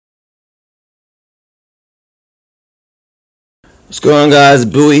What's going on, guys?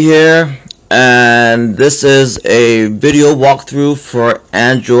 Bowie here, and this is a video walkthrough for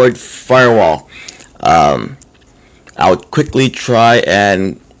Android Firewall. I'll quickly try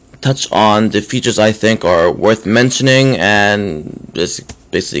and touch on the features I think are worth mentioning and just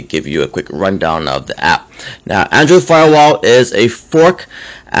basically give you a quick rundown of the app. Now, Android Firewall is a fork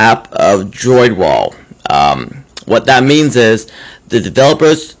app of Droidwall. What that means is the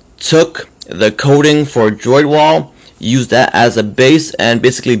developers took the coding for Droidwall, used that as a base, and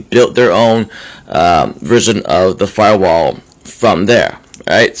basically built their own version of the firewall from there.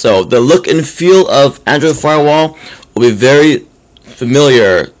 Right? So the look and feel of Android Firewall will be very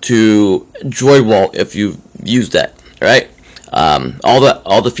familiar to Droidwall if you've used that. Right?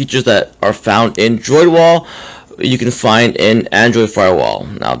 All the features that are found in Droidwall you can find in Android Firewall.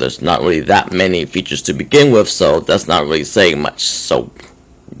 Now, there's not really that many features to begin with, so that's not really saying much. So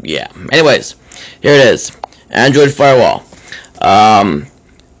yeah. Anyways, here it is. Android Firewall. Now,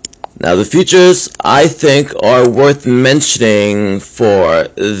 the features I think are worth mentioning for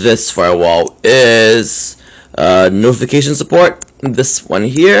this firewall is notification support, this one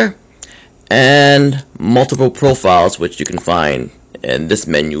here, and multiple profiles, which you can find in this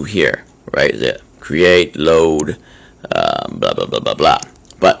menu here, right? There. Create, load, blah blah blah blah blah.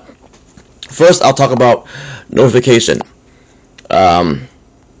 But first, I'll talk about notification.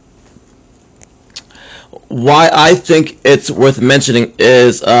 Why I think it's worth mentioning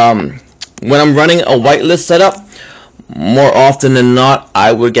is when I'm running a whitelist setup, more often than not,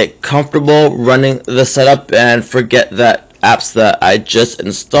 I would get comfortable running the setup and forget that apps that I just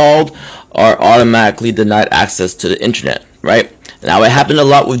installed are automatically denied access to the internet, right? Now, it happened a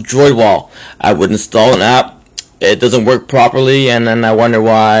lot with Droidwall. I would install an app, it doesn't work properly, and then I wonder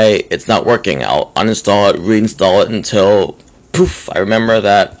why it's not working. I'll uninstall it, reinstall it until poof, I remember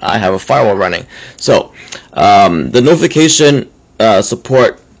that I have a firewall running. So the notification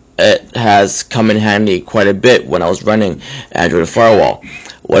support, it has come in handy quite a bit when I was running Android Firewall.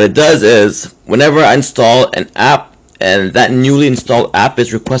 What it does is whenever I install an app and that newly installed app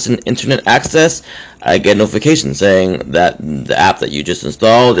is requesting internet access, I get a notification saying that the app that you just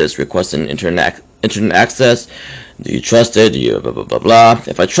installed is requesting internet access. Do you trust it? Do you blah blah blah blah?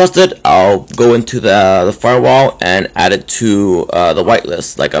 If I trust it, I'll go into the firewall and add it to the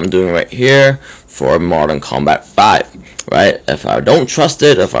whitelist, like I'm doing right here for Modern Combat 5. Right? If I don't trust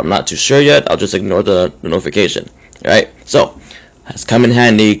it, if I'm not too sure yet, I'll just ignore the notification. Right? So has come in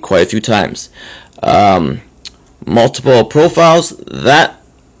handy quite a few times. Multiple profiles, that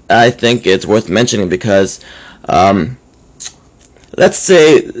I think it's worth mentioning because let's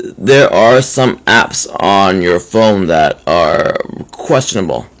say there are some apps on your phone that are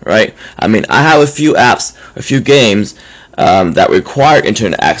questionable, right? I mean, I have a few apps, a few games that require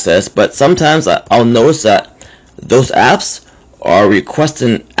internet access, but sometimes I'll notice that those apps are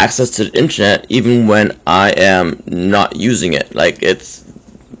requesting access to the internet even when I am not using it. Like, it's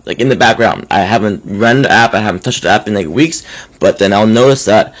like in the background. I haven't run the app, I haven't touched the app in like weeks, but then I'll notice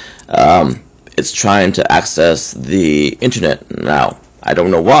that it's trying to access the internet. Now, I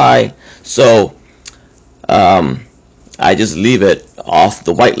don't know why, so I just leave it off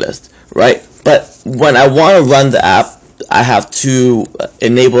the whitelist, right? But when I want to run the app, I have to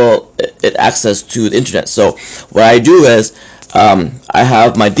enable it access to the internet. So what I do is I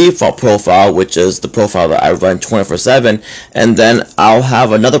have my default profile, which is the profile that I run 24/7, and then I'll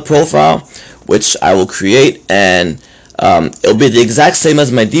have another profile which I will create, and it'll be the exact same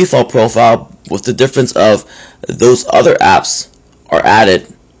as my default profile, with the difference of those other apps are added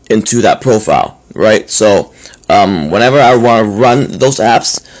into that profile, right? So whenever I want to run those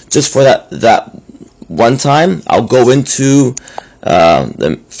apps, just for that one time, I'll go into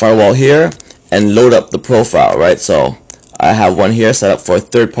the firewall here and load up the profile, right? So I have one here set up for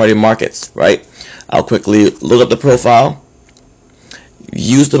third-party markets, right? I'll quickly load up the profile,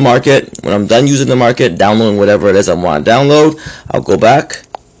 use the market. When I'm done using the market, downloading whatever it is I want to download, I'll go back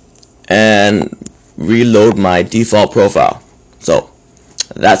and reload my default profile. So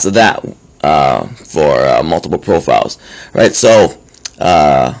that's that for multiple profiles, right? So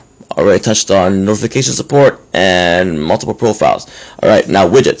already touched on notification support and multiple profiles. All right, now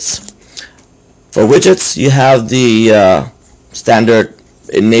widgets. For widgets, you have the standard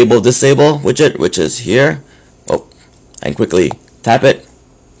enable disable widget, which is here. Oh, I can quickly tap it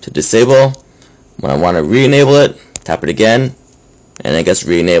to disable. When I want to re-enable it, tap it again, and it gets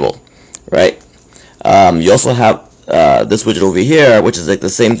re-enabled, right? You also have this widget over here, which is like the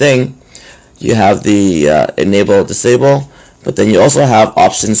same thing. You have the enable disable, but then you also have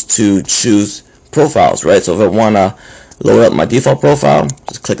options to choose profiles, right? So if I want to load up my default profile,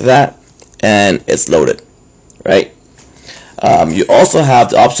 just click that, and it's loaded, right? You also have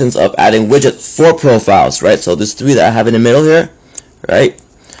the options of adding widgets for profiles, right? So there's 3 that I have in the middle here, right?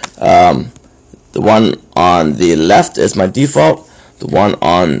 The one on the left is my default. The one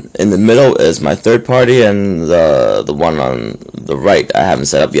in the middle is my third party, and the one on the right I haven't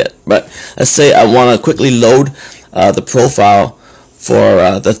set up yet. But let's say I want to quickly load the profile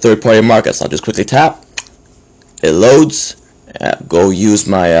for the third party markets. I'll just quickly tap. It loads. Go use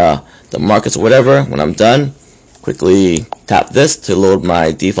my the markets or whatever. When I'm done, quickly tap this to load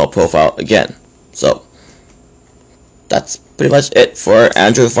my default profile again. So that's pretty much it for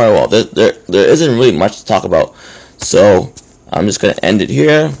Android Firewall. There isn't really much to talk about, so I'm just going to end it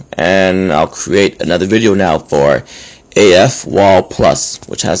here, and I'll create another video now for AF Wall Plus,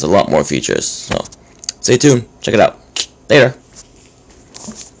 which has a lot more features. So stay tuned, check it out. Later.